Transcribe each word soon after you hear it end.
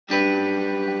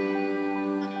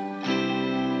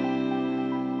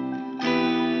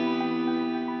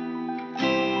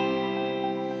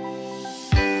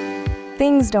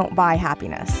things don't buy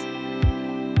happiness.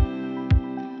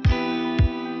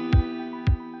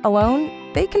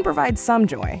 Alone, they can provide some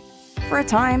joy. For a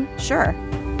time, sure.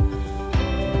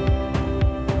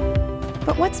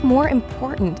 But what's more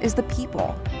important is the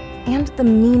people and the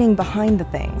meaning behind the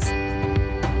things.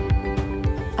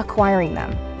 Acquiring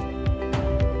them.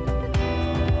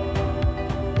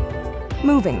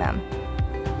 Moving them.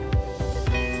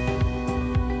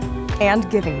 And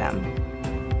giving them.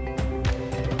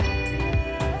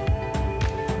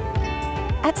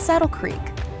 At Saddle Creek,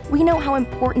 we know how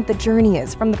important the journey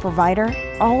is from the provider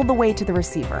all the way to the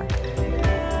receiver.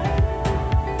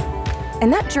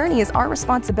 And that journey is our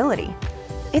responsibility.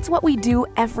 It's what we do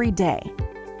every day.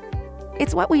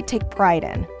 It's what we take pride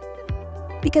in.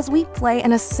 Because we play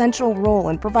an essential role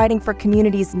in providing for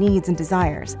communities' needs and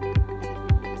desires.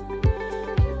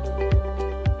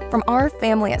 From our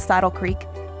family at Saddle Creek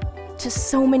to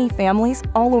so many families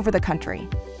all over the country.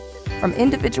 From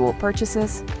individual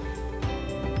purchases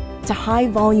to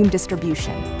high-volume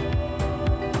distribution.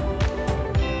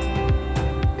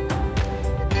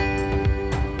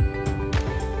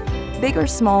 Big or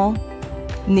small,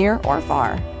 near or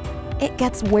far, it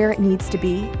gets where it needs to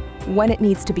be, when it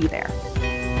needs to be there.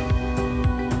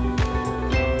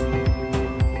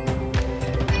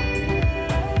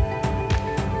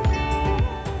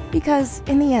 Because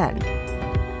in the end,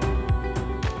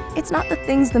 it's not the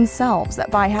things themselves that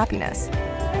buy happiness.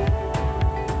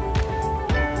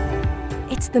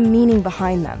 It's the meaning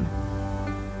behind them.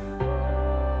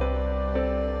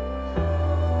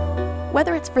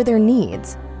 Whether it's for their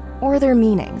needs or their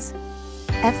meanings,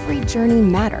 every journey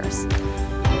matters.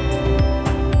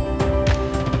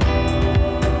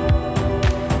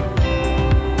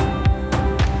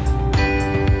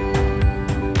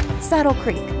 Saddle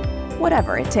Creek,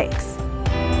 whatever it takes.